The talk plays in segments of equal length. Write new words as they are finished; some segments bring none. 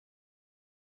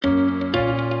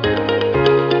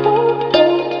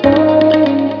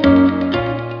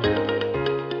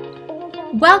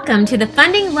Welcome to the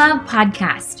Funding Love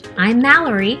Podcast. I'm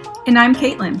Mallory. And I'm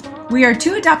Caitlin. We are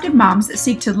two adoptive moms that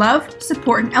seek to love,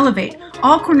 support, and elevate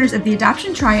all corners of the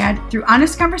adoption triad through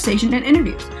honest conversation and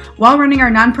interviews while running our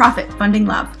nonprofit, Funding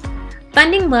Love.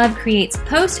 Funding Love creates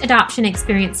post-adoption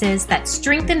experiences that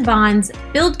strengthen bonds,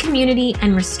 build community,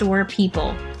 and restore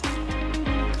people.